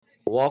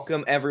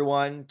Welcome,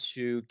 everyone,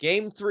 to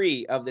Game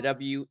 3 of the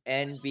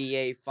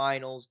WNBA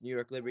Finals. New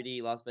York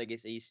Liberty, Las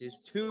Vegas Aces,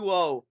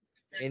 2-0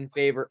 in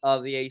favor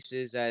of the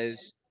Aces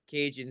as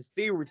Kajan,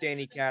 Theodore,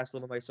 Danny Castle,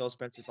 and myself,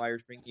 Spencer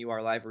Byers, bringing you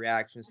our live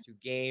reactions to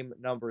game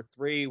number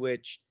 3,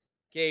 which,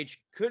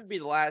 Cage, could be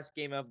the last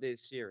game of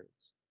this series.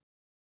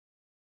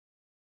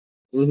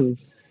 Mm-hmm.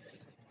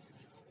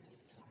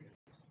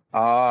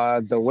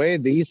 The way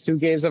these two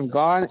games have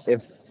gone,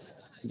 if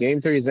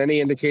Game 3 is any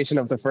indication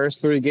of the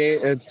first two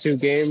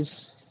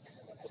games,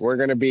 we're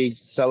going to be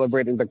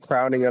celebrating the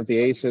crowning of the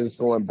Aces,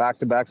 going back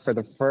to back for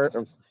the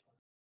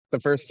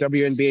first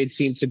WNBA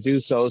team to do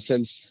so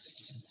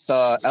since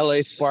the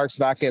LA Sparks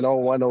back in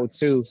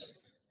 01-02.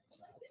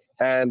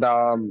 And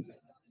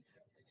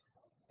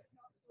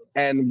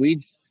and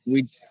we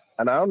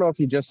and I don't know if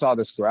you just saw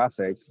this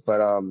graphic, but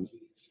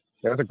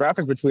there was a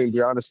graphic between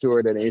Brianna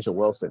Stewart and Asia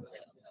Wilson.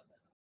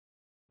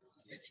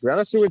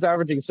 Brianna Stewart's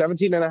averaging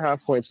 17 and a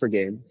half points per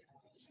game.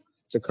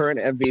 It's a current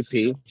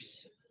MVP.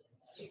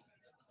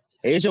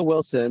 Asia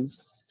Wilson,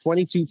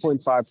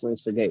 22.5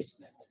 points per game.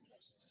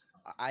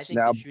 I think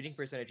Now, the shooting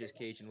percentages,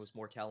 Cajun, was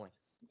more telling.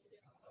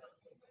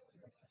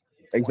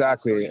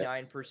 Exactly.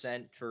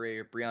 39% for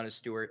Brianna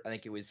Stewart. I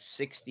think it was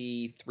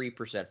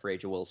 63% for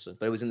Asia Wilson,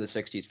 but it was in the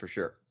 60s for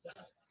sure.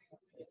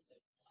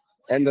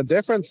 And the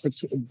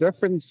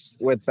difference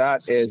with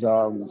that is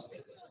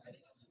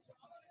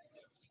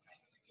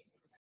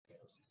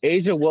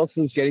Asia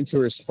Wilson's getting to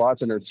her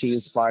spots and her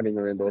team's finding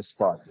her in those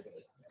spots.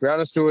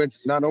 Brianna Stewart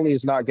not only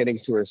is not getting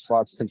to her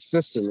spots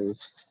consistently,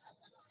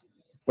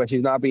 but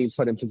she's not being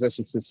put in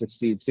positions to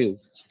succeed too.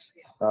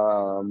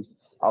 A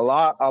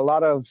lot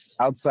of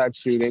outside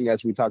shooting,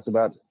 as we talked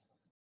about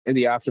in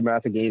the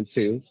aftermath of Game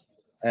 2,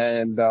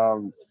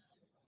 and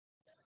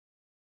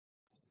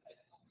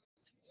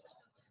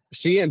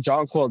she and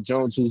Jonquel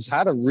Jones, who's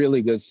had a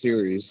really good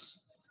series,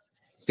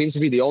 seems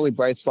to be the only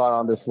bright spot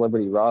on this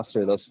Liberty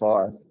roster thus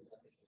far.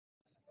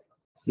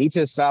 Need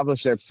to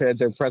establish their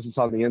presence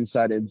on the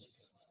inside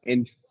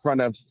in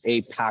front of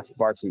a packed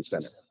Barclays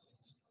Center.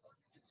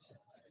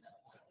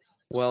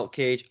 Well,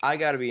 Cage, I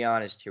got to be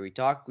honest here. We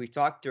talked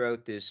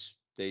throughout these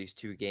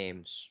two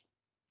games,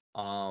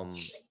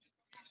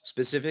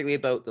 specifically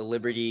about the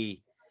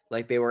Liberty.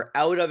 Like, they were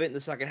out of it in the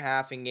second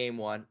half in Game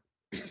 1.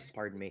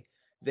 Pardon me.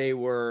 They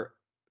were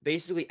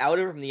basically out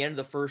of it from the end of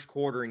the first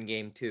quarter in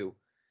Game 2.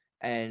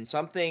 And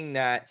something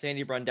that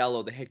Sandy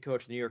Brondello, the head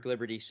coach of the New York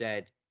Liberty,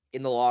 said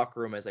in the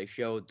locker room as I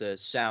showed the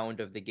sound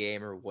of the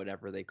game, or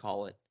whatever they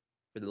call it,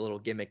 for the little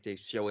gimmick they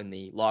show in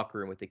the locker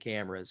room with the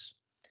cameras.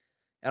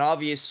 And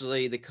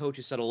obviously, the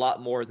coaches said a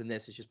lot more than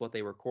this. It's just what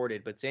they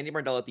recorded. But Sandy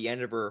Brondello, at the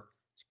end of her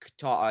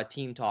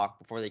team talk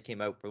before they came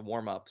out for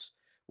warm-ups,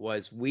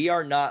 was, "We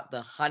are not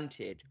the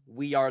hunted.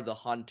 We are the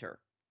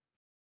hunter."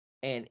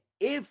 And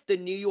if the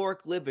New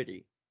York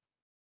Liberty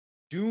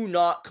do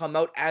not come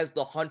out as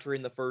the hunter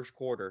in the first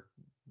quarter,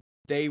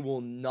 they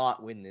will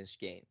not win this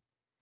game.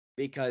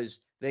 Because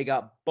they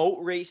got boat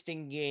raced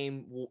in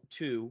Game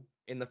 2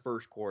 in the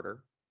first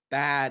quarter.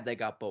 Bad, they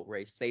got boat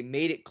raced. They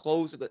made it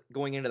close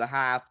going into the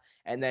half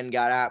and then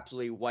got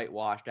absolutely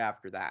whitewashed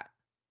after that.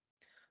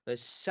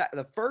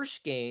 The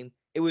first game,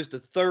 it was the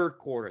third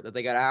quarter that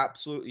they got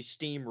absolutely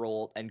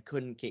steamrolled and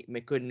couldn't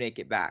make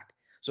it back.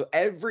 So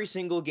every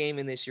single game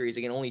in this series,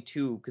 again, only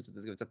two because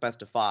it's a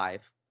best of 5,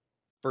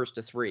 first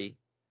to 3.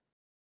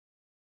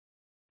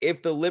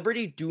 If the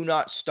Liberty do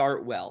not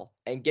start well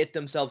and get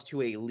themselves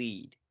to a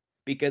lead,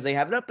 because they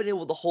have not been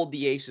able to hold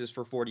the Aces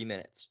for 40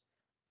 minutes,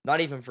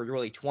 not even for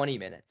really 20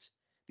 minutes.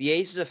 The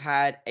Aces have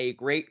had a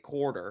great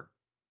quarter,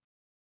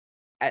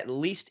 at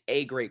least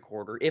a great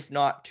quarter, if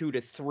not 2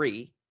 to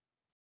 3,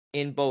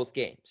 in both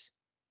games.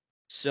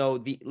 So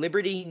the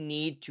Liberty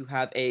need to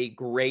have a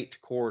great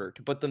quarter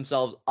to put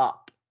themselves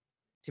up,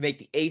 to make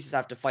the Aces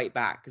have to fight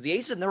back. Because the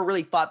Aces have never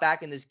really fought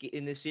back in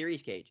this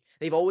series, Cage.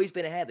 They've always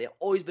been ahead. They've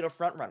always been a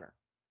front runner.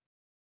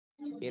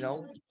 You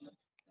know?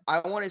 I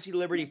want to see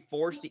Liberty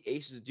force the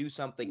Aces to do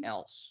something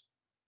else.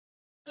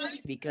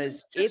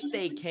 Because if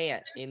they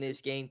can't in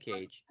this game,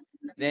 Cage,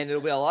 then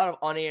there'll be a lot of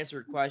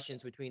unanswered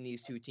questions between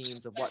these two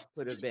teams of what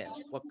could have been,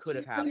 what could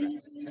have happened.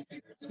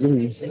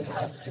 Mm-hmm.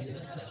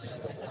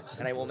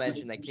 And I will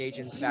mention that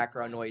Cajun's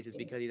background noise is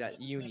because he's at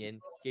Union,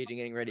 Cajun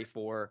getting ready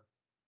for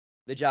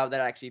the job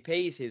that actually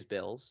pays his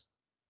bills.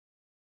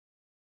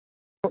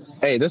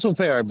 Hey, this will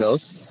pay our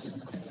bills.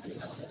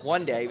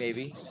 One day,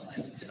 maybe.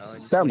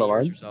 In Down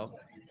 20 years or so.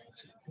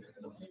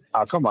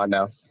 Oh, come on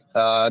now.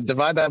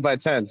 Divide that by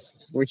 10.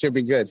 We should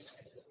be good.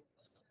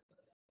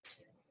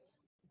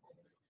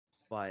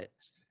 But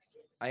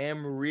I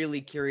am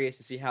really curious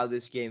to see how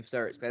this game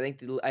starts. I think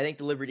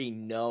the Liberty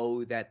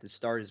know that the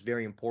start is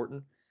very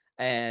important,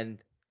 and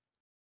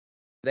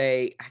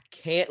they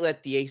can't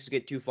let the Aces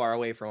get too far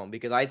away from them,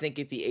 because I think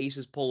if the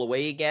Aces pull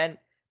away again,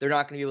 they're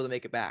not going to be able to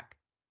make it back,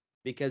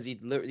 because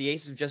the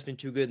Aces have just been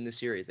too good in the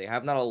series. They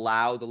have not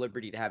allowed the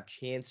Liberty to have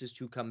chances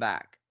to come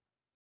back.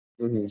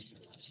 Hmm.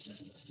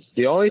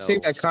 The only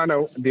thing So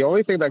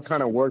that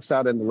kind of works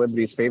out in the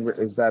Liberty's favor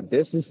is that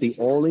this is the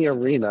only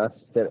arena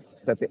that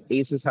the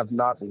Aces have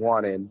not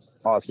won in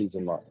all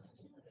season long.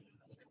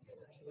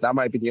 That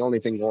might be the only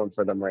thing going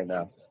for them right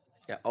now.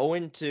 yeah,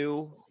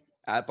 0-2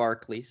 at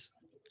Barclays.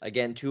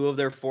 Again, 2 of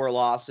their 4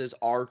 losses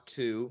are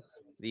to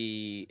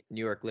the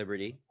New York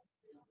Liberty.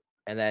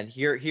 And then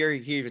here's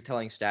a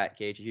telling stat,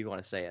 Cage, if you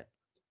want to say it.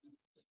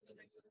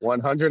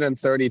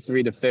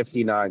 133 to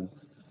 59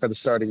 for the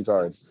starting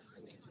guards.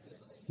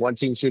 One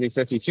team shooting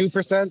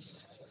 52%,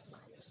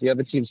 the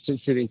other team's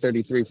shooting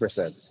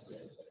 33%.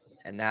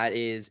 And that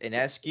is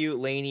Inescu,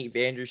 Laney,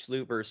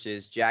 Vandersloot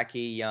versus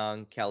Jackie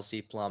Young,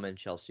 Kelsey Plum, and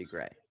Chelsea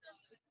Gray.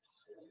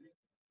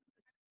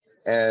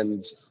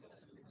 And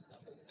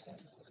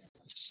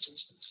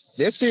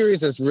this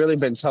series has really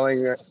been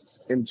telling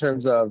in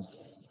terms of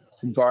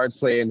guard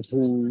play and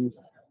who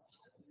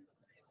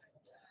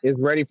is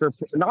ready for,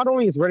 not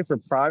only is ready for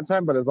prime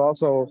time, but is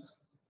also,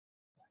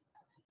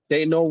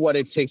 they know what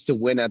it takes to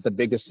win at the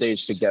biggest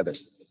stage together.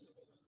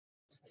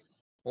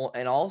 Well,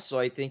 and also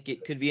I think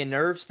it could be a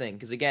nerves thing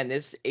because again,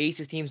 this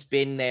Aces team's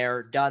been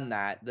there, done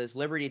that. This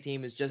Liberty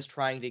team is just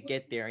trying to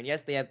get there, and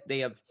yes, they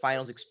have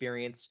finals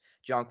experience.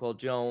 Jonquel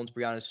Jones,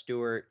 Brianna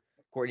Stewart,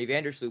 Courtney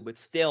Vandersloot, but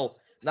still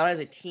not as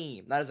a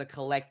team, not as a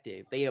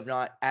collective. They have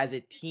not, as a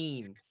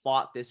team,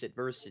 fought this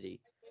adversity,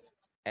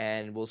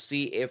 and we'll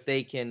see if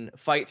they can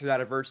fight through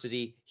that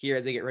adversity here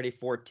as they get ready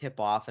for tip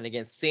off. And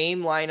again,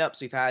 same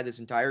lineups we've had this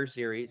entire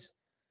series,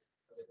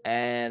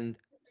 and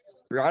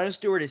Brianna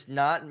Stewart has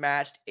not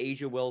matched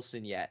Asia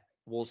Wilson yet.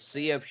 We'll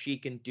see if she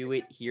can do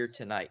it here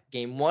tonight.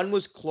 Game 1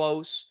 was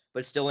close,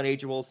 but still in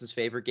Asia Wilson's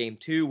favor. Game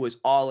 2 was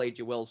all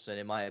Asia Wilson,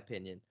 in my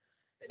opinion.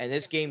 And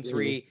this Game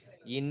 3,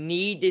 you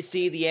need to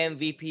see the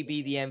MVP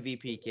be the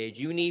MVP, Cage.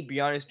 You need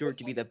Brianna Stewart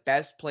to be the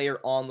best player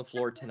on the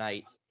floor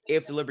tonight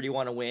if the Liberty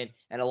want to win.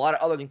 And a lot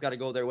of other things got to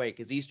go their way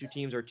because these two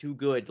teams are too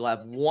good to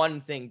have one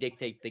thing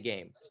dictate the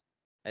game.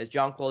 As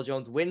Jonquel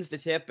Jones wins the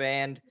tip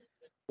and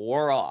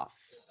we're off.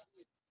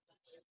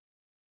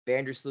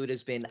 Vandersloot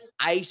has been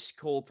ice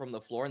cold from the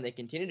floor, and they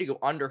continue to go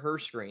under her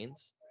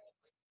screens.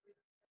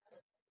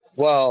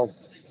 Well,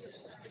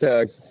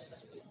 to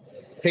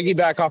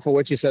piggyback off of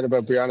what you said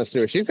about Brianna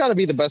Stewart, she's got to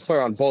be the best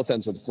player on both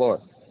ends of the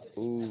floor.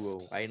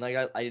 Ooh, I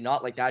did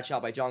not like that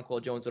shot by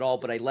Jonquel Jones at all,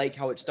 but I like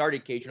how it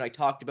started, Cage. And I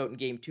talked about in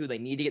Game 2, they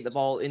need to get the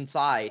ball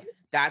inside.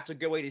 That's a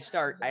good way to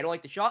start. I don't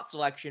like the shot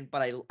selection,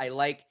 but I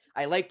like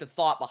the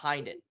thought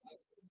behind it.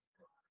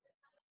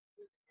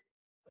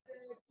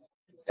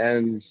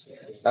 And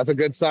that's a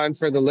good sign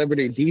for the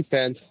Liberty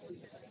defense.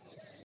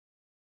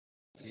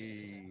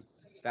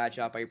 Bad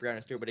shot by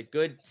Brianna Stewart, but a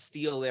good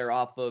steal there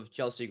off of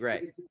Chelsea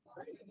Gray.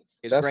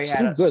 Because That's Gray had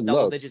two a good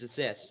double-digit looks.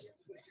 assists.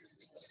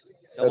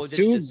 That's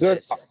two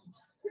good.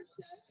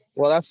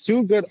 Well, that's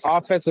two good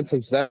offensive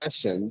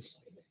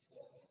possessions,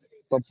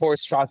 but poor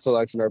shot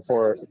selection or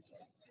poor.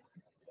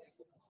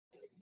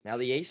 Now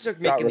the Aces are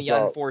making the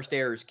unforced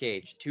errors,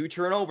 Cage. 2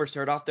 turnovers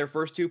start off their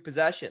first 2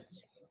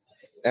 possessions.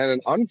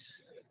 And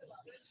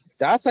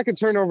that second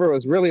turnover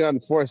was really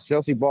unforced.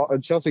 Chelsea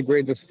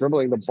Gray just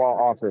dribbling the ball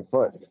off her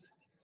foot.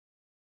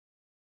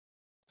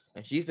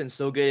 And she's been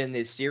so good in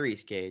this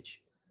series, Cage.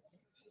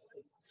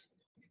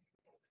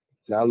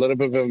 Now a little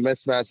bit of a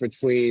mismatch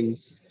between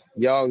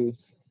Young.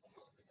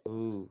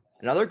 Ooh.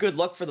 Another good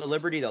look for the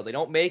Liberty, though. They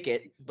don't make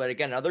it, but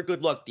again, another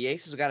good look. The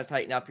Aces have got to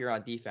tighten up here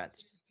on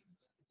defense.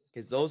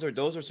 Because those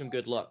are some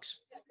good looks.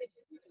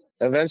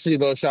 Eventually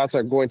those shots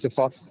are going to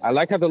fall. I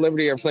like how the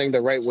Liberty are playing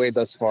the right way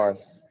thus far.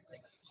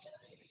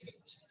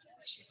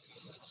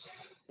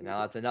 And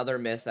now that's another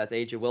miss. That's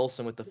Asia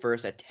Wilson with the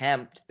first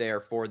attempt there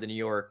for the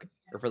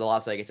for the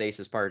Las Vegas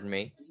Aces, pardon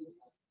me.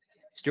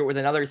 Stewart with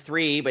another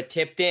 3, but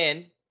tipped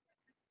in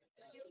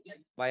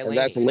by Laney. And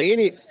that's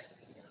Laney.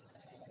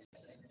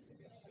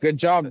 Good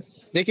job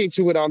sticking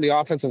to it on the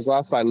offensive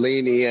glass by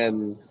Laney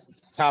and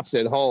tapped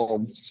it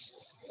home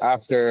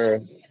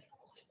after,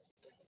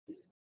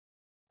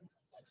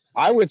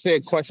 I would say,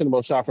 a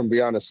questionable shot from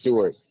Brianna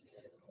Stewart.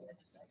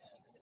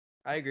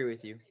 I agree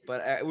with you,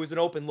 but it was an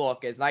open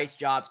look. As nice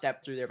job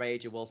step through there by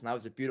Asia Wilson. That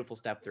was a beautiful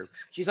step through.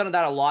 She's done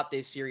that a lot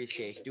this series,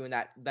 Cage, doing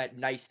that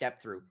nice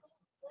step through.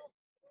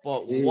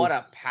 But what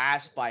a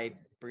pass by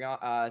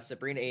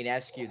Sabrina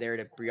Ionescu there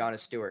to Brianna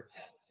Stewart.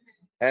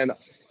 And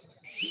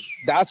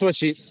that's what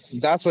she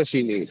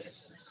needs.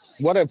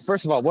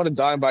 First of all, what a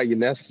dime by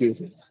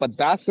Ionescu. But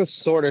that's the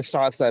sort of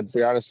shots that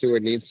Brianna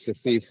Stewart needs to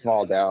see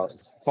fall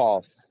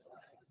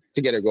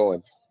to get her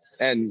going.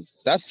 And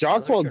that's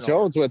Jonquel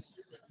Jones with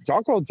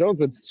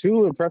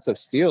 2 impressive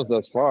steals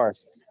thus far.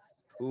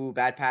 Ooh,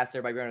 bad pass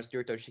there by Brianna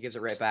Stewart, though. She gives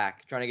it right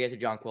back. Trying to get to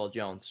Jonquel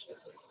Jones.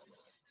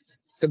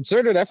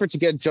 Concerted effort to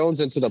get Jones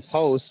into the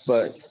post,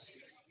 but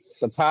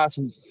the pass,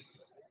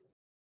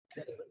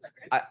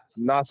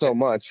 not so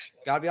much.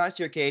 Gotta be honest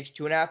here, Cage.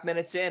 2.5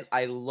 minutes in.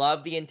 I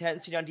love the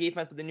intensity on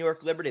defense with the New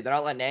York Liberty. They're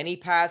not letting any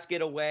pass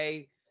get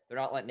away. They're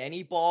not letting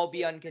any ball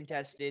be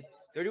uncontested.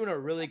 they're doing a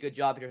really good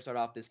job here to start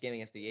off this game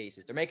against the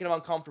Aces. They're making them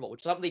uncomfortable,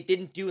 which is something they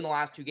didn't do in the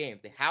last 2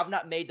 games. They have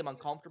not made them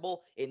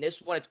uncomfortable. In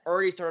this one, it's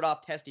already started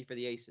off testy for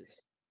the Aces.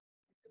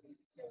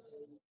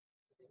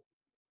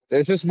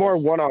 There's just more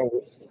one-on,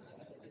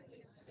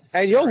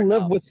 and Fair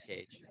enough,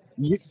 Cage.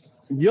 you,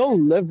 you'll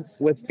live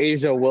with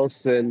Asia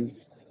Wilson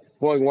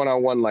going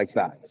one-on-one like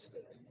that.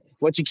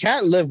 What you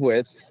can't live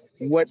with,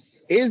 what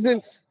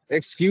isn't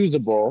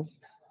excusable,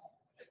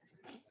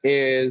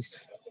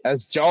 is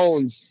as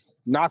Jones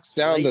knocks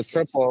down the Laced it.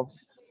 triple.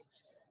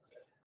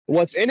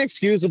 What's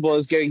inexcusable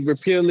is getting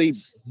repeatedly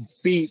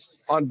beat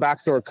on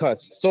backdoor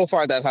cuts. So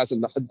far that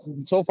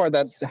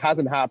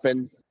hasn't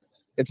happened.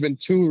 It's been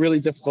two really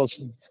difficult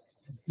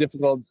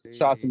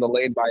shots in the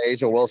lane by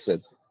Asia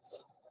Wilson.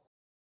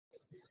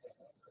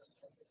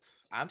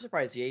 I'm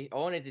surprised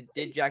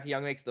did Jackie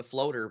Young makes the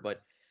floater,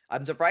 but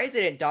I'm surprised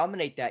they didn't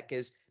dominate that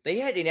because they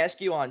had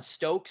Inescu on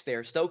Stokes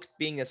there. Stokes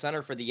being the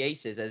center for the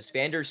Aces as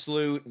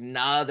Vandersloot,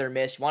 another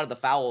miss. She wanted the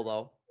foul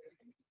though.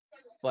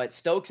 But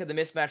Stokes had the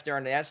mismatch there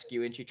on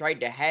Inescu, and she tried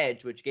to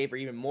hedge, which gave her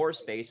even more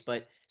space,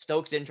 but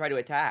Stokes didn't try to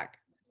attack.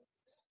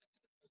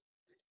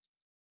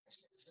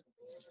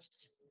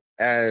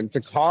 And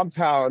to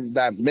compound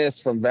that miss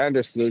from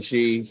Vandersloot,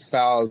 she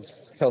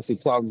fouls Kelsey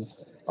Plum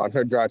on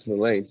her drive to the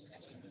lane.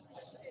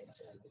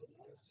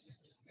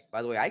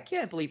 By the way, I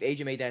can't believe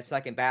Asia made that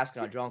second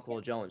basket on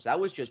Jonquil Jones. That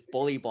was just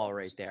bully ball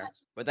right there.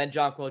 But then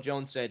Jonquil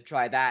Jones said,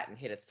 try that, and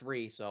hit a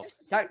 3. So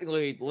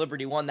technically,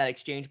 Liberty won that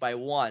exchange by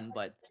 1,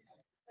 but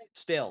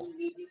still.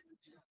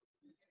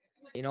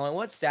 You know, and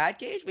what's sad,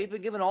 Gage? We've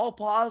been giving all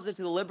positive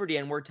to the Liberty,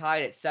 and we're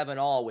tied at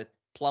 7-all with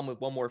Plum with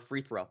one more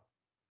free throw.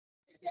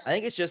 I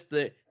think it's just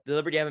the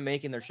Liberty haven't been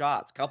making their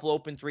shots. Couple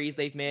open threes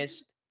they've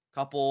missed.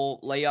 Couple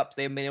layups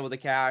they haven't been able to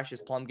cash as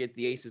Plum gets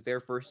the Aces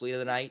their first lead of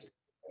the night.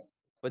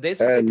 But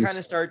this is the kind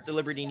of start the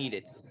Liberty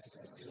needed.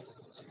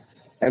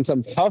 And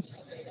some tough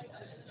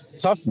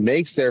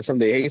makes there from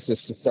the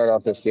Aces to start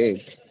off this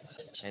game.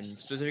 And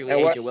specifically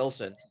Asia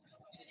Wilson.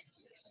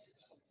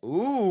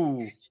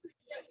 Ooh.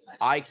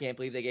 I can't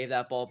believe they gave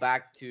that ball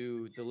back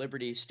to the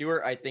Liberty.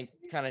 Stewart, I think,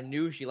 kind of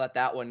knew she let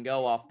that one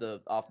go off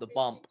the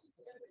bump.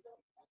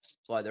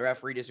 But the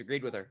referee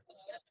disagreed with her.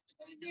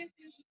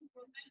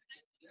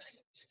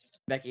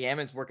 Becky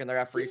Hammond's working the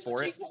referee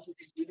for it.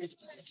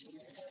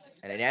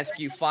 And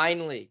Inescu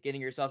finally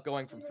getting herself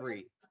going from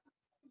 3.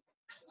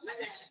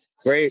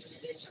 Great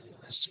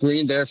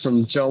screen there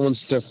from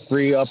Jones to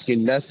free up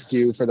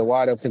Inescu for the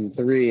wide open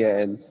 3.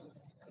 And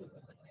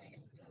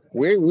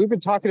we've been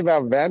talking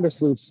about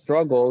Vandersloot's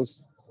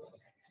struggles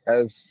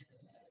as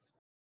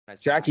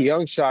Jackie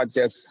Young shot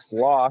gets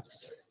blocked.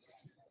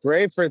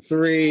 Great for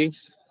 3.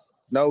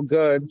 No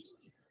good.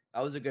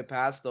 That was a good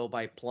pass, though,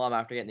 by Plum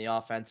after getting the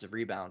offensive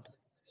rebound.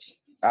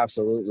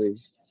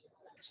 Absolutely.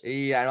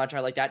 Yeah, I'm not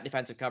trying to like that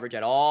defensive coverage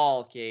at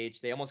all,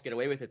 Cage. They almost get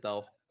away with it,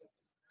 though.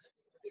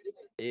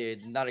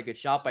 Not a good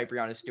shot by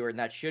Breonna Stewart, and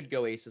that should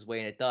go Aces' way,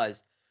 and it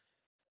does.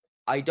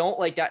 I don't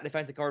like that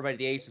defensive coverage by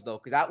the Aces, though,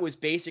 because that was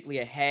basically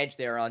a hedge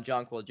there on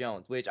Jonquil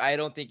Jones, which I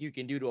don't think you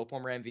can do to a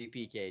former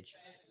MVP, Cage.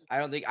 I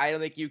don't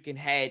think you can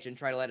hedge and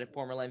try to let a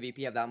former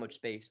MVP have that much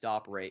space to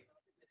operate.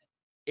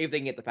 If they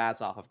can get the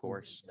pass off, of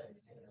course.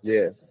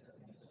 Yeah.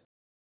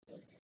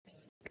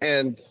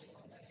 And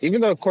even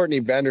though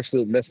Courtney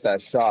Vandersloot missed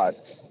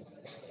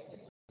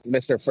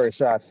her first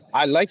shot,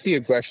 I like the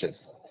aggression.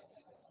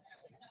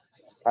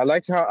 I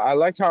liked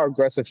how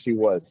aggressive she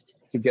was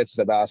to get to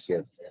the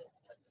basket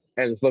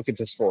and looking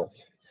to score.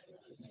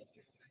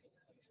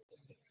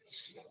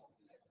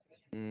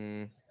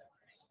 Ooh,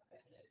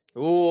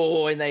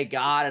 and they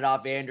got it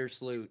off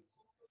Vandersloot.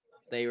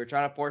 They were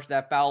trying to force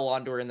that foul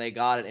onto her, and they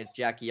got it. And it's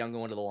Jackie Young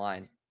going to the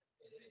line.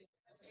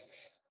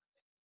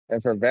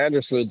 And for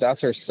Vandersloot,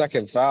 that's her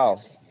second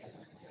foul,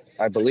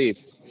 I believe.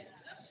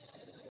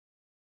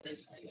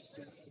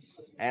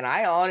 And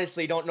I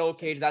honestly don't know,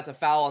 Cage, that's a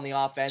foul on the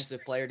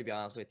offensive player, to be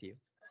honest with you.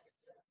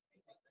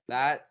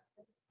 That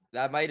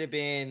might have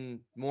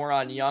been more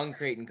on Young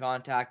creating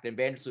contact than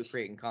Vandersloot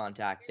creating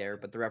contact there,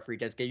 but the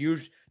referee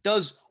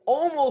does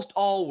almost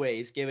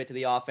always give it to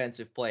the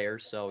offensive player,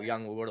 so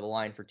Young will go to the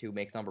line for 2,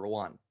 makes number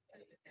 1.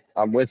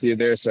 I'm with you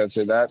there,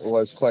 Spencer. That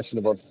was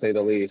questionable to say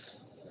the least.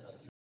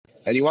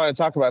 And you want to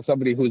talk about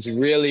somebody who's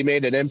really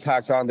made an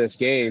impact on this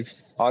game,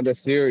 on this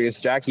series,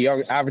 Jackie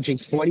Young averaging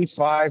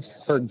 25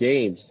 per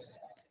game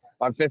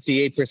on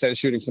 58%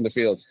 shooting from the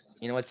field.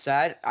 You know what's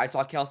sad? I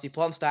saw Kelsey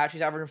Plum's stat.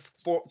 She's averaging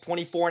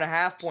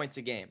 24.5 points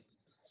a game.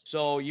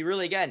 So you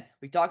really, again,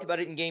 we talked about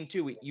it in game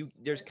 2.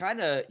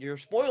 You're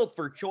spoiled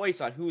for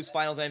choice on who's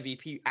Finals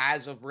MVP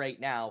as of right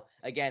now.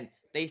 Again,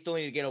 they still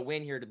need to get a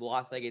win here to the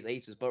Las Vegas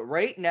Aces. But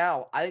right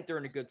now, I think they're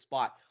in a good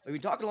spot. We've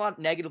been talking a lot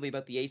negatively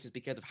about the Aces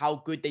because of how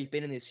good they've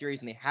been in this series,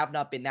 and they have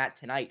not been that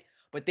tonight.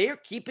 But they're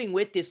keeping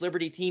with this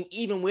Liberty team,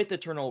 even with the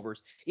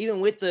turnovers, even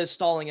with the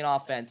stalling in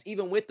offense,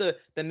 even with the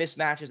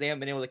mismatches they haven't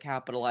been able to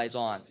capitalize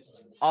on,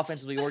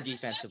 offensively or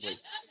defensively.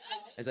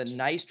 There's a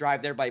nice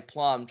drive there by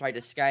Plum, tried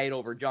to sky it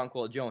over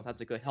Jonquil Jones.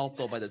 That's a good help,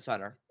 though, by the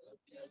center.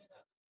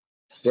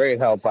 Great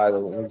help, by the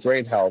way.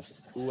 Great help.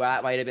 Ooh,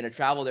 that might have been a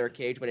travel there,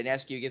 Cage, but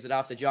Inescu gives it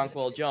off to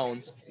Jonquil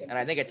Jones, and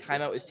I think a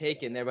timeout was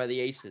taken there by the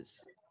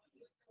Aces.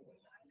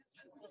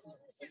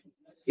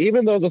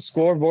 Even though the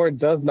scoreboard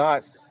does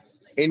not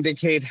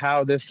indicate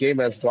how this game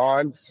has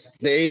gone,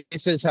 the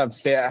Aces have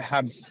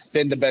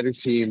been the better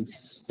team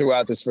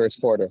throughout this first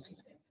quarter.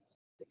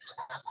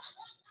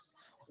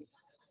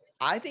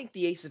 I think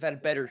the Aces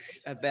have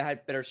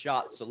had better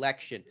shot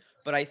selection,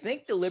 but I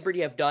think the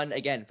Liberty have done,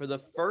 again, for the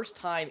first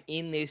time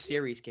in this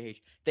series,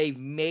 Cage, they've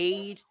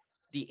made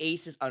the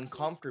Aces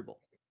uncomfortable.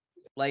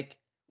 Like,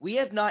 we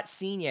have not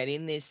seen yet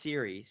in this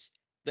series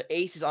the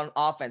Aces on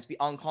offense be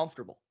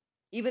uncomfortable.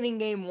 Even in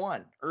game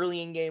one,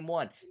 early in game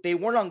one, they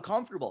weren't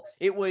uncomfortable.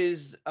 It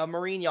was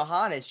Marine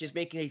Johannes just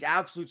making these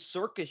absolute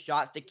circus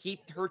shots to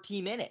keep her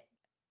team in it.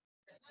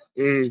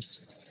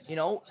 You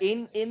know,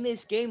 in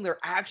this game, they're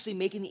actually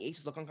making the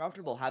Aces look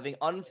uncomfortable, having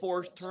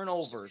unforced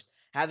turnovers,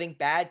 having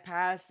bad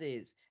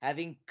passes,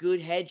 having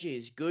good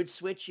hedges, good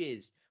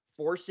switches,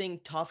 forcing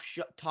tough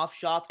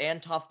shots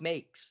and tough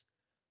makes.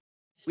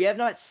 We have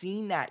not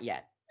seen that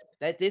yet.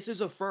 That this is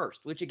a first,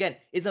 which again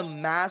is a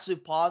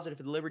massive positive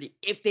for the Liberty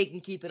if they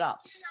can keep it up.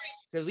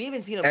 Because we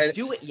haven't seen them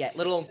do it yet,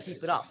 let alone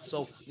keep it up.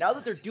 So now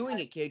that they're doing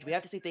it, Cage, we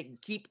have to see if they can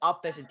keep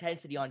up this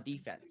intensity on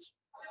defense.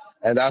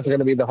 And that's going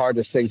to be the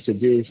hardest thing to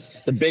do.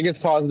 The biggest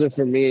positive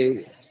for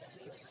me,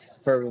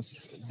 for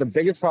the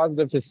biggest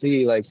positive to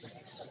see, like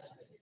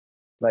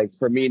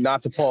for me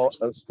not to pull,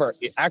 for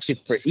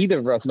either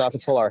of us not to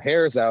pull our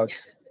hairs out,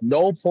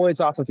 no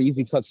points off of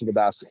easy cuts to the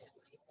basket.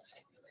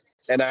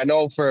 And I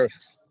know for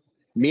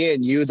me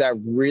and you, that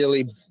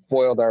really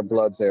boiled our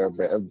bloods there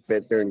a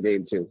bit during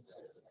game two,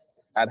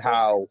 at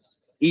how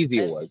easy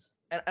it was.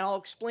 And I'll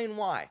explain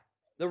why.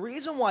 The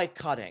reason why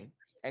cutting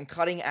and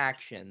cutting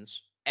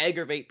actions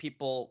aggravate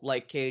people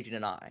like Kajan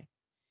and I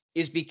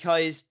is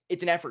because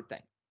it's an effort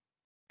thing.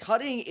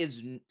 Cutting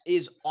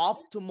was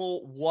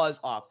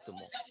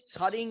optimal.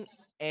 Cutting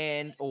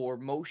and or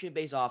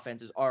motion-based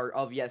offenses are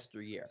of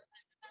yesteryear.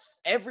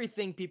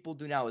 Everything people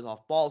do now is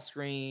off ball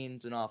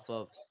screens and off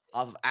of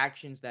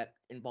actions that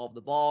involve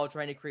the ball,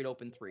 trying to create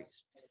open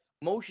threes.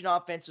 Motion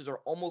offenses are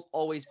almost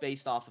always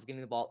based off of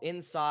getting the ball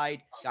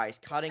inside, guys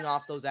cutting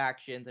off those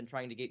actions and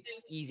trying to get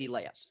easy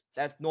layups.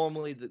 That's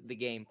normally the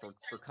game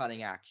for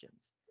cutting actions.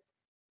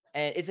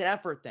 And it's an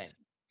effort thing.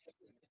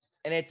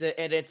 And it's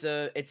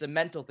a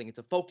mental thing, it's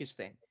a focus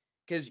thing.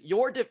 Because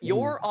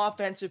your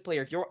offensive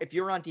player, if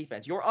you're on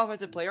defense, your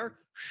offensive player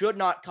should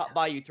not cut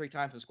by you 3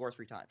 times and score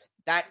 3 times.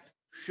 That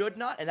should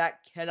not and that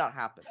cannot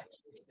happen.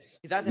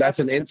 Because that's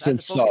an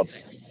instant sub.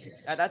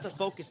 That's a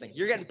focus thing.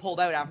 You're getting pulled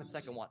out after the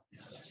second one.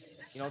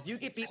 You know, if you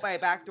get beat by a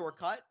backdoor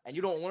cut and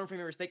you don't learn from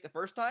your mistake the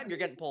first time, you're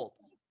getting pulled.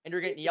 And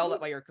you're getting yelled at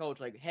by your coach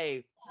like,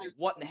 hey,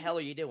 what in the hell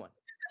are you doing?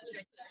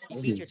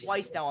 He beat you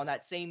twice now on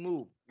that same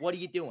move. What are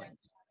you doing?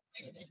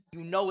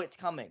 You know it's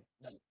coming.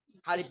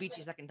 How did he beat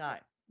you a second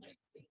time?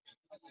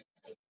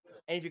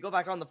 And if you go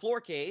back on the floor,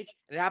 Cage,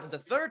 and it happens the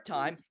third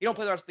time, you don't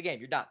play the rest of the game.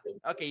 You're done.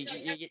 Okay,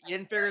 you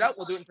didn't figure it out?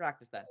 We'll do it in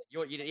practice then.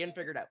 You didn't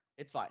figure it out.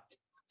 It's fine.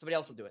 Somebody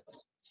else will do it.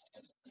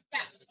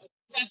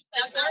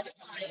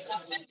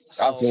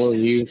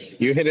 Absolutely.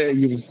 You hit it.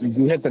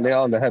 You hit the nail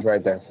on the head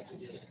right there.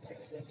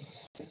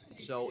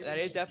 So that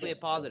is definitely a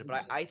positive.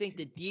 But I think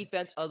the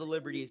defense of the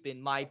Liberty has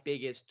been my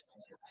biggest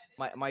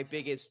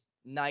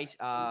nice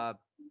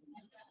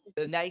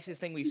the nicest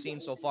thing we've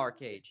seen so far,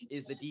 Cage,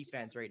 is the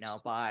defense right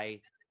now by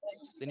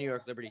the New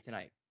York Liberty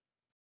tonight.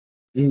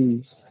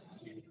 And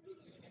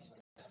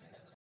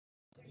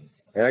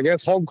I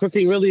guess home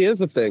cooking really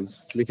is a thing,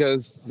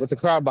 because with the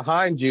crowd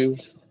behind you.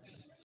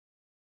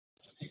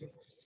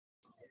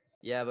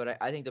 Yeah, but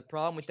I think the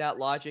problem with that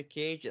logic,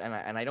 Cage, and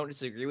I don't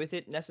disagree with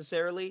it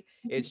necessarily,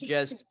 it's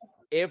just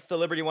if the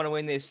Liberty want to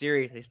win this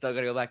series, they still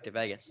got to go back to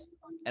Vegas.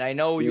 And I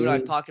know you and I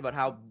have talked about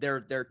how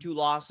their 2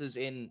 losses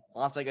in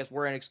Las Vegas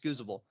were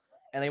inexcusable,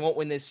 and they won't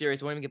win this series.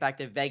 They won't even get back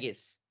to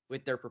Vegas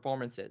with their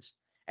performances.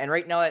 And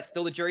right now, that's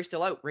still the jury's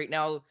still out. Right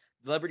now,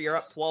 the Liberty are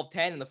up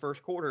 12-10 in the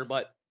first quarter,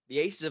 but the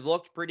Aces have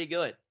looked pretty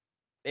good.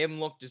 They haven't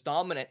looked as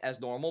dominant as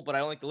normal, but I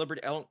don't think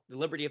the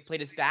Liberty have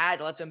played as bad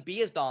to let them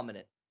be as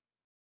dominant.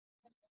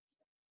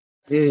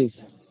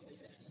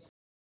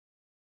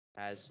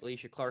 As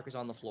Alicia Clark is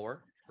on the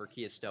floor for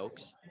Kia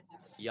Stokes.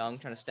 Young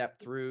trying to step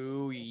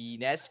through.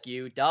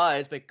 Inescu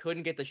does, but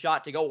couldn't get the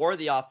shot to go or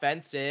the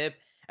offensive.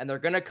 And they're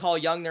going to call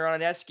Young there on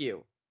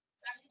Inescu.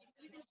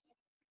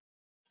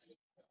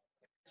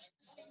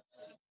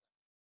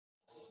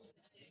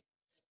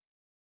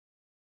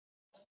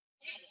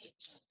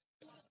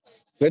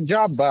 Good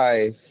job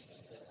by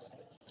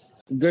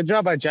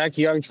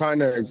Jackie Young trying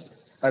to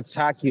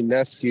attack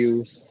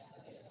Inescu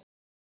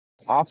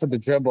off of the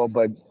dribble,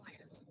 but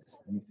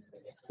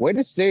way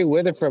to stay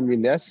with it from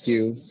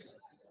Inescu.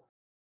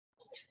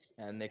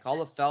 And they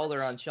call a foul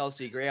there on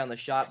Chelsea Gray on the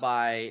shot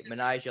by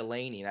Manijah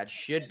Laney. That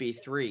should be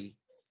 3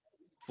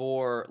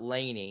 for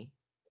Laney.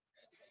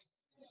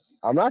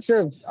 I'm not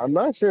sure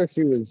if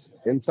she was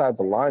inside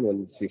the line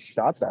when she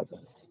shot that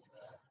thing.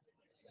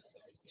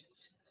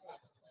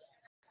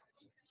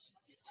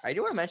 I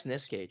do want to mention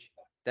this, Cage.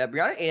 that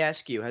Brianna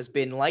Ionescu has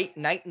been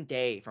night and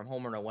day from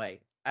home and away.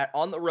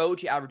 On the road,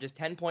 she averages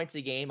 10 points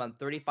a game on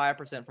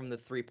 35% from the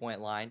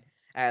 3-point line.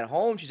 At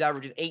home, she's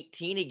averaging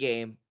 18 a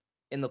game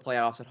in the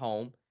playoffs at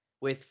home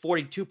with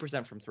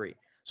 42% from three.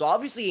 So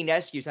obviously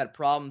Ionescu's had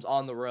problems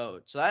on the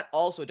road. So that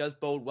also does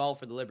bode well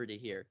for the Liberty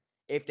here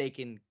if they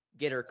can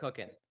get her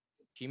cooking.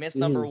 She missed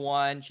number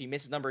one. She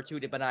misses number two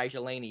to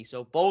Benijah Laney.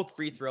 So both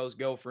free throws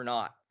go for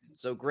naught.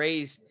 So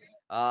Gray's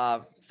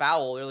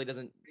foul really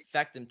doesn't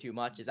affect him too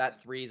much as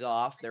that three's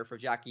off there for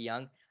Jackie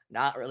Young.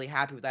 Not really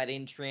happy with that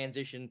in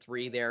transition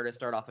three there to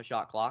start off a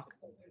shot clock.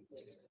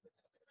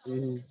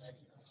 And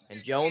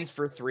Jones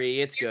for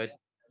three. It's good.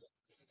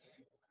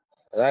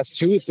 That's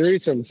 2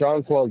 threes from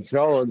Jonquel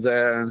Jones.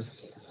 And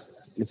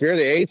if you're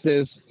the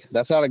Aces,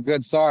 that's not a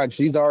good sign.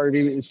 She's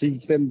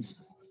been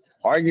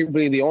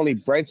arguably the only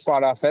bright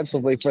spot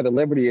offensively for the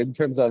Liberty in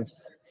terms of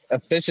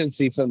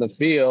efficiency from the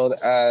field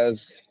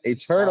as a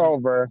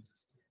turnover.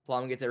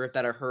 Plum gets it ripped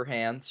out of her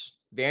hands.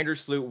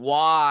 Vandersloot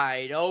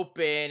wide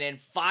open, and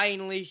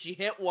finally she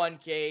hit one,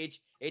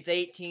 Cage. It's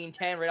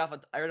 18-10 right off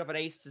an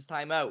Aces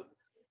timeout.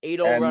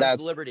 8-0 run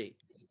for Liberty.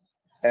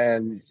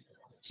 And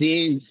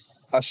seeing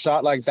a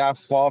shot like that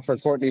fall for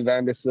Courtney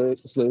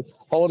Vandersloot,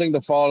 holding the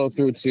follow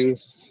through to,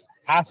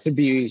 has to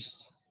be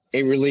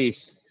a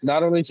relief,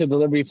 not only to the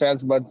Liberty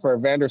fans, but for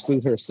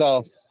Vandersloot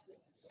herself.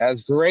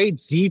 As great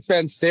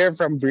defense there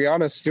from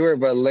Brianna Stewart,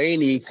 but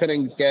Laney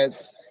couldn't get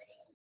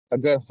a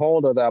good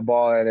hold of that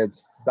ball, and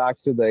it's back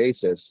to the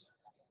Aces.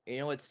 You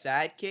know what's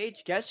sad,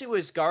 Cage? Guess who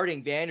was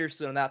guarding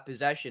Vandersloot on that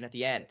possession at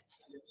the end?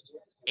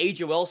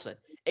 Aja Wilson.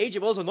 Aja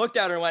Wilson looked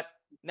at her and went,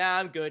 nah,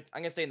 I'm good.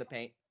 I'm going to stay in the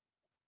paint.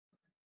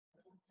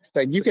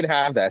 Like, you can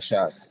have that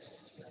shot.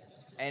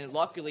 And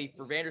luckily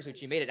for Vandersloot,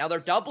 she made it. Now they're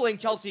doubling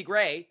Chelsea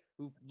Gray,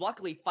 who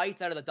luckily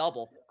fights out of the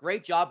double.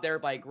 Great job there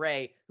by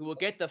Gray, who will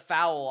get the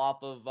foul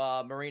off of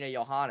Marina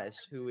Johannes,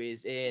 who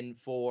is in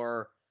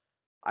for,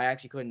 I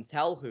actually couldn't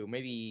tell who.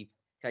 Maybe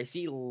I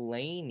see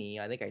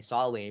Laney. I think I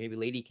saw Laney. Maybe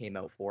Lady came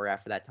out for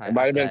after that time. It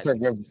might have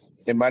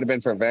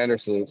been for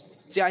Vandersloot.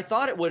 See, I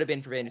thought it would have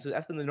been for Vandersloot.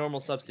 That's been the normal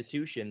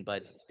substitution,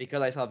 but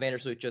because I saw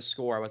Vandersloot just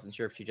score, I wasn't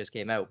sure if she just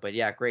came out. But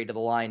yeah, Gray to the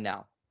line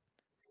now.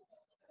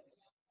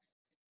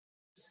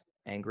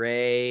 And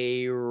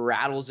Gray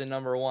rattles in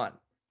number one.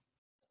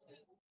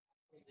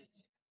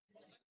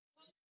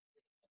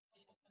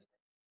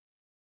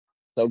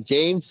 So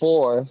game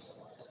 4,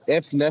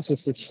 if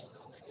necessary,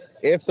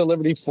 if the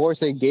Liberty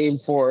force a game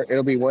 4,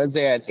 it'll be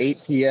Wednesday at 8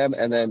 p.m.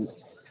 and then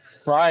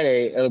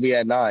Friday it'll be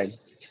at 9.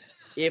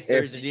 If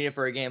there's a need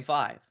for a game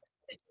 5.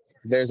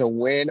 There's a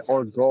winner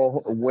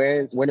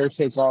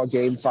takes all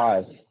game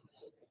 5.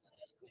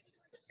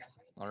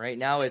 All right,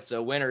 now it's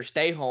a winner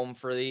stay home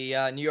for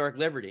the New York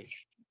Liberty.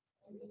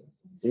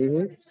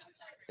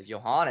 As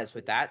Johannes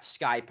with that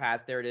sky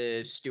path there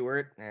to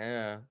Stewart.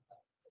 Didn't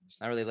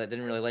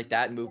really like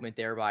that movement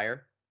there by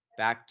her.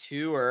 Back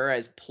to her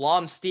as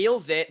Plum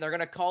steals it, and they're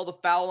going to call the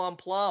foul on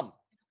Plum.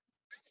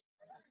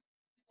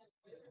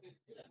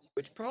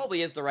 Which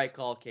probably is the right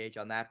call, Cage,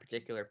 on that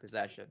particular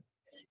possession.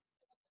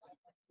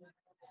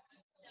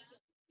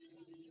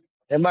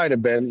 It might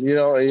have been.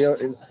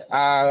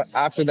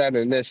 After that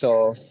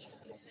initial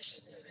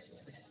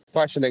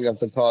questioning of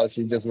the call,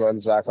 she just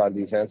runs back on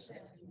defense.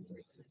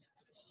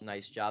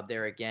 Nice job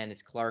there again.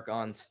 It's Clark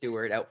on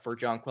Stewart, out for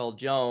Jonquel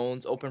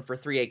Jones. Open for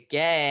three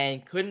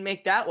again. Couldn't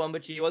make that one,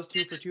 but she was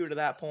 2 for 2 to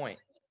that point.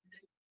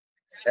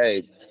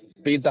 Hey,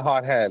 beat the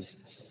hot hand.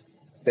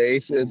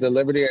 The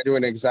Liberty are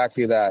doing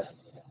exactly that.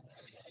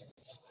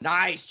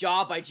 Nice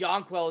job by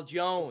Jonquel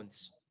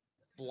Jones.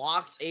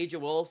 Blocks Aja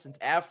Wilson's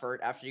effort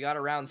after she got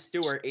around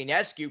Stewart.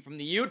 Ionescu from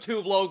the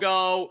YouTube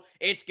logo.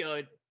 It's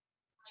good.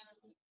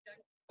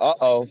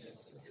 Uh-oh.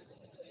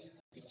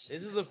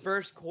 This is the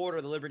first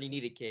quarter the Liberty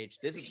needed, Cage.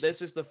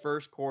 This is the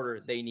first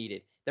quarter they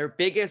needed. Their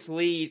biggest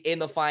lead in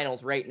the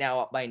finals right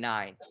now, up by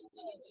 9.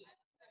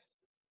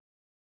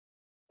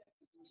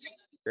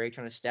 Gray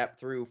trying to step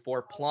through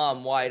for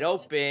Plum, wide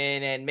open,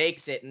 and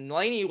makes it. And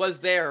Laney was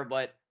there,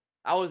 but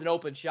that was an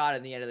open shot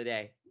at the end of the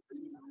day.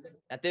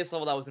 At this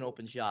level, that was an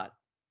open shot.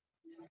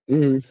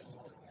 And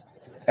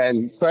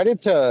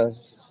credit to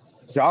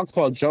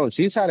Jonquel Jones.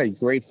 She's had a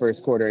great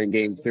first quarter in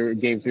game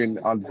three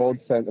on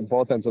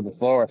both ends of the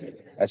floor.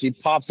 As she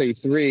pops a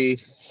 3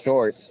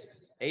 short.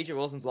 Aja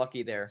Wilson's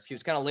lucky there. She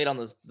was kind of late on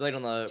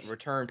the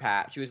return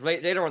path. She was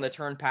later on the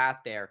turn path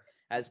there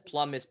as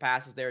Plum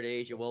passes there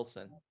to Aja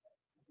Wilson.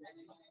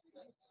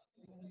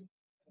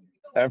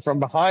 And from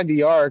behind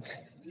the arc,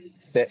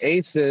 the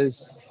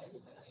Aces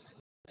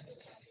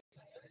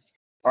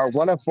are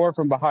 1 of 4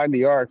 from behind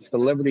the arc. The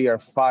Liberty are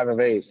 5 of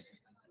 8.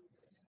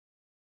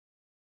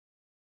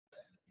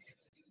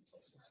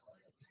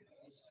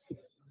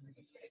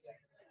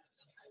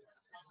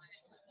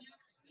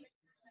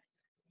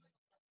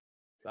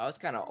 That was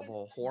kind of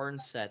a horn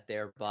set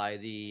there by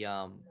the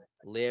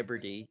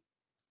Liberty.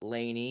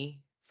 Laney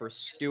for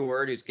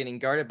Stewart, who's getting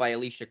guarded by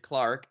Alicia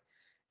Clark.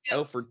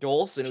 Out for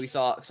Dolson, who we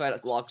saw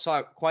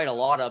quite a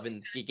lot of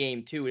in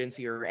game 2. We didn't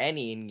see her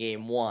any in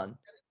game 1.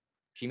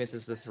 She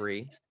misses the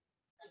 3.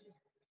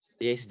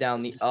 The ace is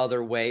down the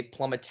other way.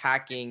 Plum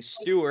attacking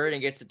Stewart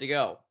and gets it to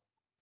go.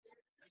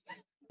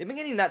 They've been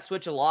getting that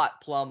switch a lot,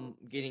 Plum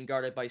getting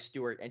guarded by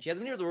Stewart, and she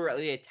hasn't been able to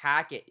really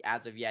attack it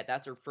as of yet.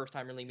 That's her first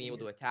time really being able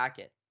to attack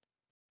it.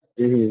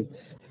 Mm-hmm.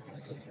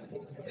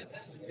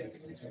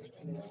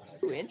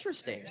 Ooh,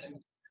 interesting.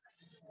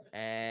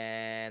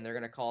 And they're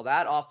going to call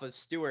that off of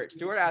Stewart.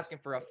 Stewart asking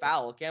for a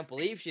foul. Can't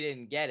believe she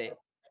didn't get it.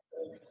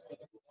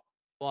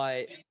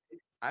 But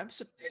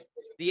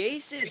the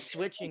Aces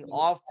switching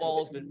off ball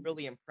has been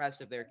really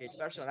impressive there,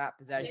 especially on that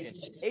possession.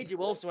 AJ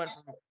Wilson went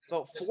from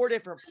about 4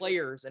 different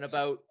players in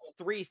about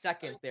 3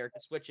 seconds there to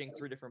switching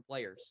 3 different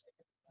players.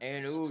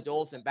 And ooh,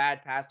 Dolson,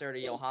 bad pass there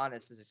to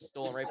Johannes. This is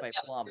stolen right by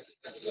Plum.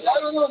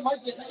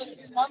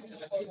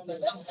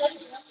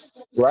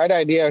 Right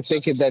idea,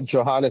 thinking that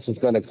Johannes was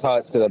going to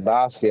cut to the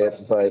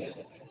basket, but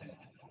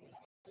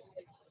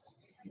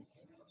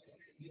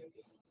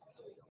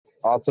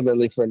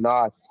ultimately for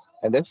not.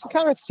 And it's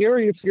kind of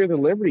scary if you're the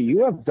Liberty.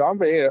 You have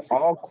dominated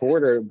all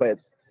quarter, but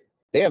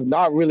they have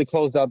not really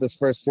closed out this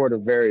first quarter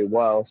very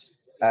well.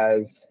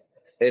 As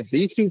if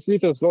these 2 free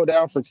throws go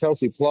down for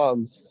Kelsey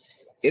Plum,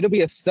 it'll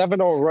be a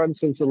 7-0 run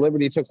since the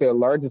Liberty took their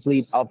largest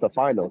lead of the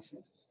finals.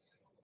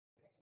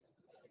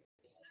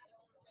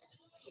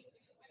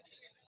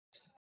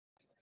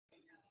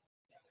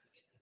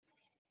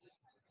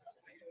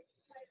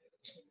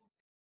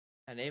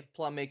 And if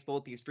Plum makes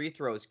both these free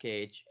throws,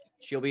 Cage,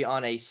 she'll be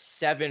on a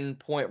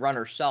 7-point run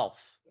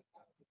herself.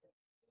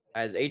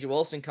 As AJ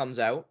Wilson comes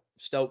out,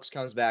 Stokes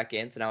comes back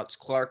in. So now it's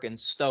Clark and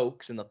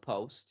Stokes in the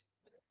post.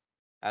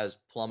 As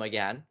Plum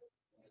again.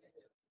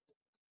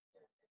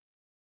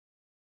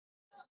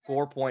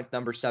 4 points,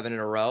 number 7 in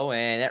a row.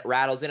 And it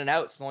rattles in and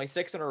out. So it's only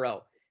 6 in a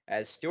row.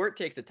 As Stewart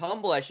takes a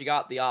tumble as she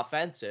got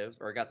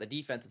the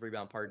defensive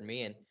rebound, pardon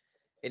me. And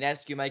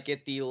Inescu might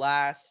get the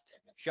last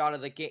shot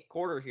of the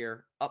quarter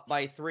here, up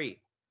by 3.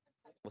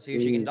 We'll see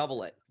if she can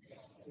double it.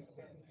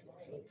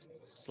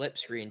 Slip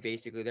screen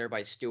basically there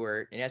by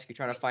Stewart. Inescu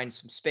trying to find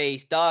some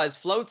space.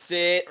 Floats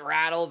it,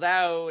 rattles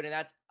out, and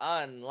that's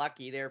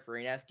unlucky there for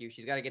Inescu.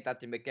 She's got to get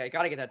that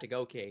to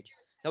go, Cage.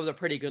 That was a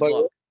pretty good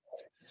look.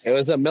 It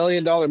was $1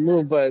 million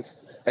move, but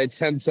a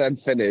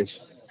 10-cent finish.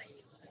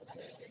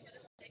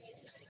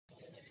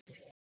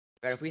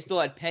 But if we still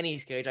had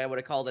pennies, Cage, I would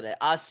have called it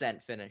a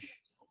cent finish.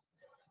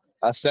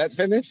 A cent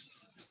finish?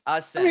 A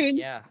cent,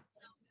 yeah.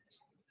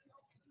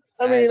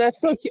 I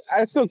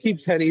still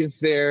keep pennies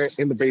there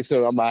in the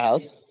basement of my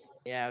house.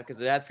 Yeah, because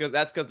that's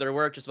they're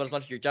worth just as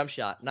much as your jump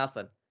shot.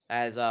 Nothing.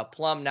 As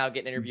Plum now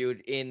getting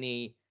interviewed in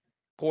the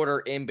quarter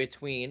in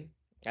between,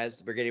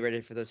 as we're getting ready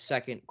for the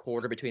second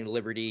quarter between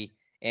Liberty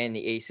and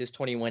the Aces.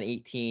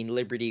 21-18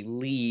 Liberty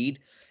lead,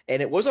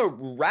 and it was a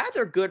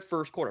rather good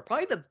first quarter.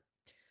 Probably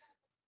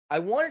I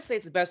want to say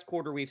it's the best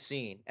quarter we've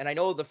seen. And I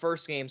know the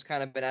first game's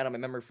kind of been out of my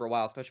memory for a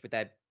while, especially with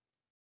that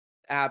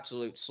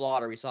absolute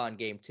slaughter we saw in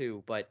game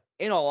 2. But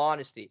in all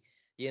honesty,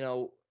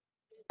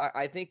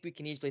 I think we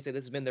can easily say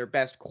this has been their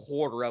best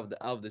quarter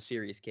of the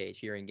series, Cage,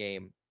 here in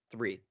game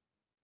 3.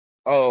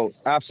 Oh,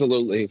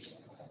 absolutely.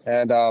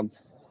 And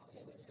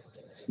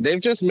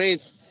they've just made,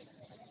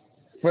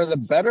 for the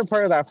better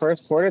part of that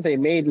first quarter, they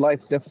made life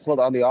difficult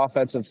on the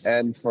offensive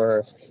end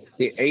for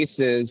the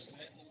Aces.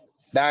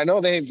 Now, I know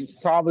they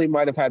probably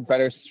might have had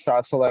better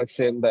shot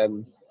selection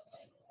than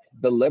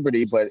the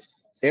Liberty, but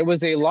it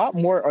was a lot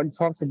more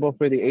uncomfortable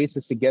for the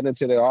Aces to get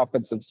into their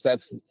offensive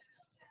sets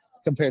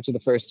compared to the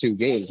first 2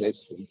 games. It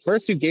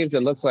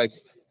looked like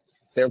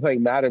they were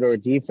playing Matador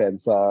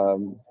defense. But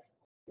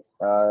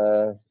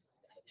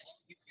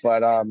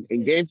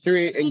in game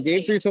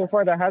three so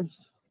far,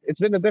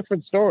 it's been a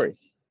different story,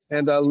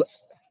 and the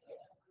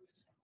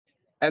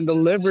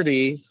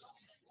Liberty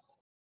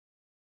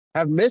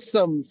have missed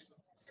some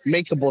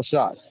makeable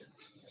shots.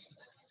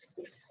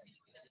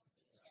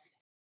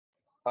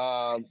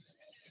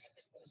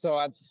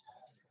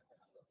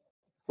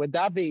 With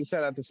that being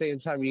said, at the same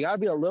time, you gotta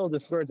be a little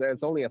discouraged that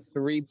it's only a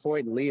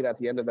 3-point lead at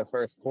the end of the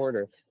first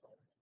quarter.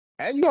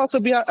 And you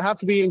also have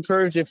to be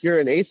encouraged if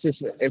you're the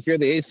Aces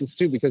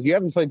too, because you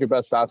haven't played your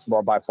best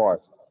basketball by far.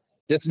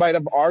 This might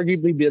have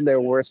arguably been their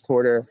worst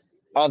quarter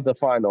of the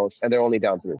finals, and they're only down 3.